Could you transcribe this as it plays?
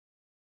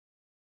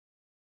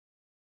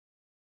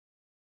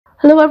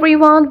Hello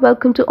everyone,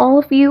 welcome to all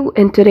of you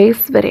in today's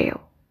video.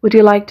 Would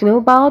you like to know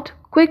about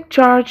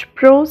Quickcharge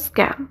Pro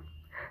Scam?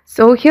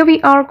 So here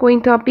we are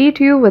going to update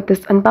you with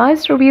this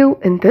unbiased review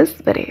in this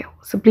video.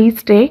 So please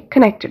stay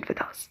connected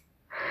with us.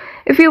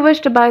 If you wish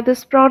to buy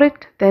this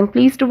product, then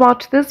please do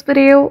watch this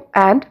video,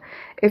 and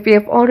if you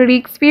have already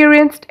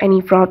experienced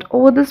any fraud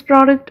over this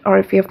product, or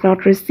if you have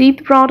not received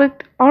the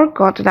product or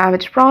got a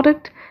damaged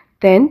product,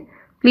 then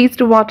please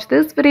do watch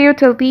this video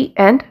till the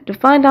end to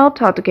find out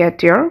how to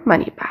get your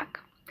money back.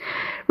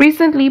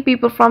 Recently,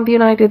 people from the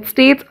United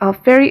States are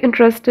very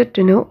interested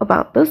to know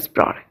about this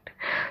product.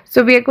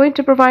 So we are going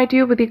to provide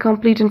you with the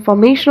complete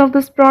information of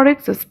this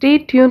product, so stay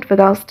tuned with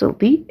us till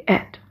the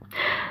end.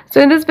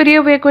 So in this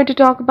video, we are going to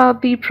talk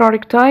about the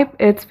product type,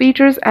 its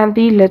features, and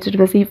the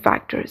legitimacy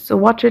factors. So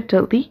watch it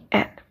till the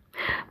end.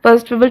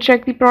 First, we will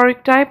check the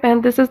product type,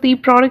 and this is the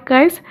product,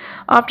 guys.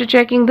 After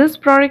checking this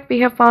product, we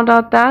have found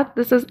out that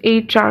this is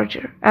a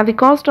charger, and the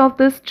cost of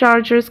this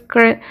charger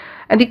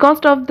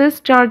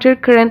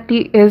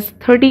currently is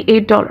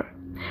 $38.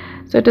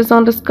 So it is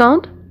on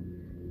discount.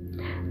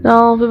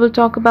 Now we will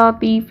talk about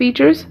the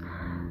features.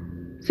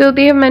 So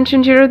they have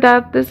mentioned here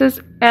that this is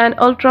an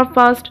ultra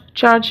fast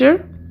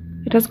charger.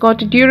 It has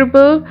got a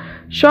durable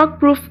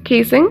shock-proof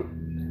casing.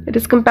 It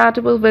is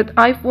compatible with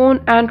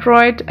iPhone,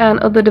 Android, and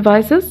other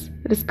devices.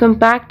 It is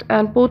compact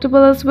and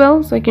portable as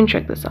well, so you can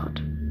check this out.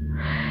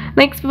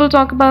 Next, we will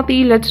talk about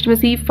the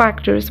legitimacy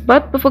factors.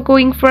 But before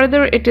going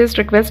further, it is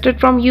requested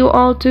from you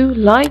all to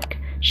like,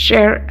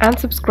 share, and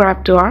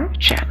subscribe to our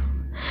channel.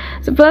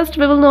 So first,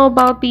 we will know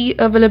about the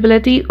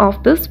availability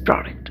of this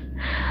product.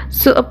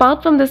 So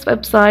apart from this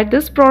website,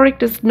 this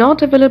product is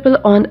not available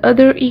on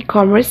other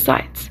e-commerce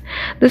sites.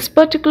 This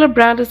particular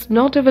brand is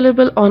not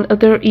available on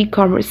other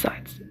e-commerce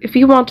sites. If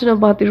you want to know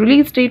about the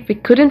release date, we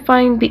couldn't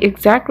find the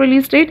exact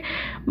release date,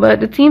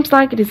 but it seems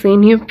like it is a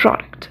new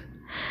product.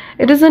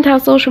 It doesn't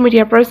have social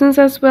media presence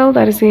as well.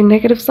 That is a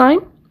negative sign.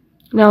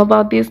 Now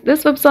about this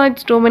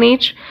website's domain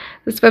age.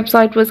 This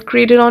website was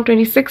created on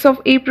 26th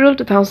of April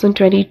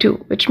 2022,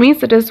 which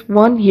means it is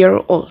 1 year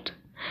old.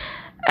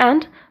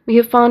 And we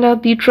have found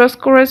out the trust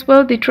score as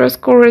well. The trust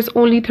score is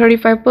only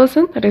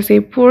 35%. That is a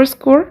poor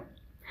score.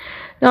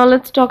 Now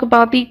let's talk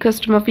about the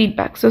customer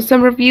feedback. So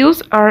some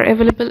reviews are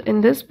available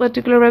in this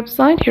particular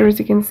website here, as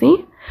you can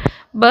see.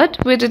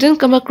 But we didn't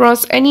come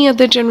across any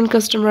other genuine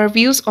customer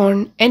reviews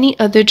on any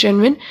other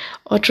genuine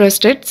or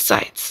trusted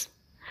sites.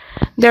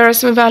 There are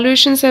some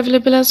evaluations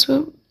available as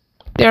well.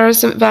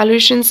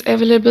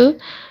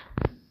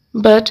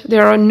 But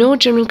there are no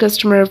genuine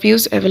customer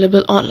reviews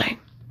available online.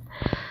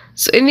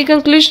 So in the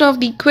conclusion of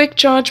the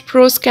Quickcharge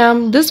Pro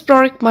Scam, this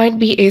product might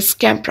be a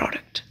scam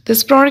product.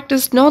 This product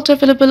is not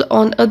available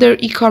on other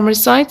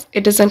e-commerce sites.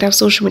 It doesn't have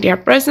social media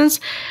presence.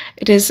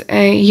 It is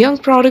a young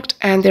product,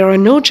 and there are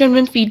no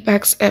genuine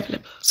feedbacks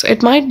available. So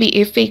it might be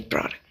a fake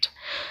product.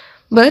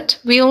 But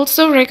we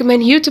also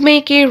recommend you to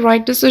make a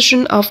right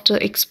decision after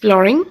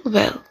exploring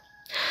well.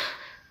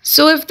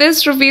 So if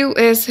this review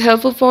is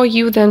helpful for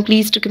you, then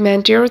please do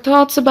comment your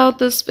thoughts about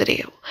this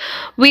video.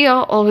 We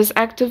are always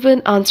active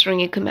in answering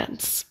your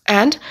comments.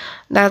 And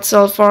that's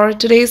all for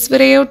today's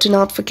video. Do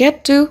not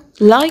forget to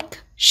like,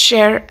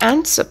 share,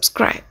 and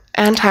subscribe.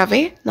 And have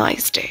a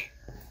nice day.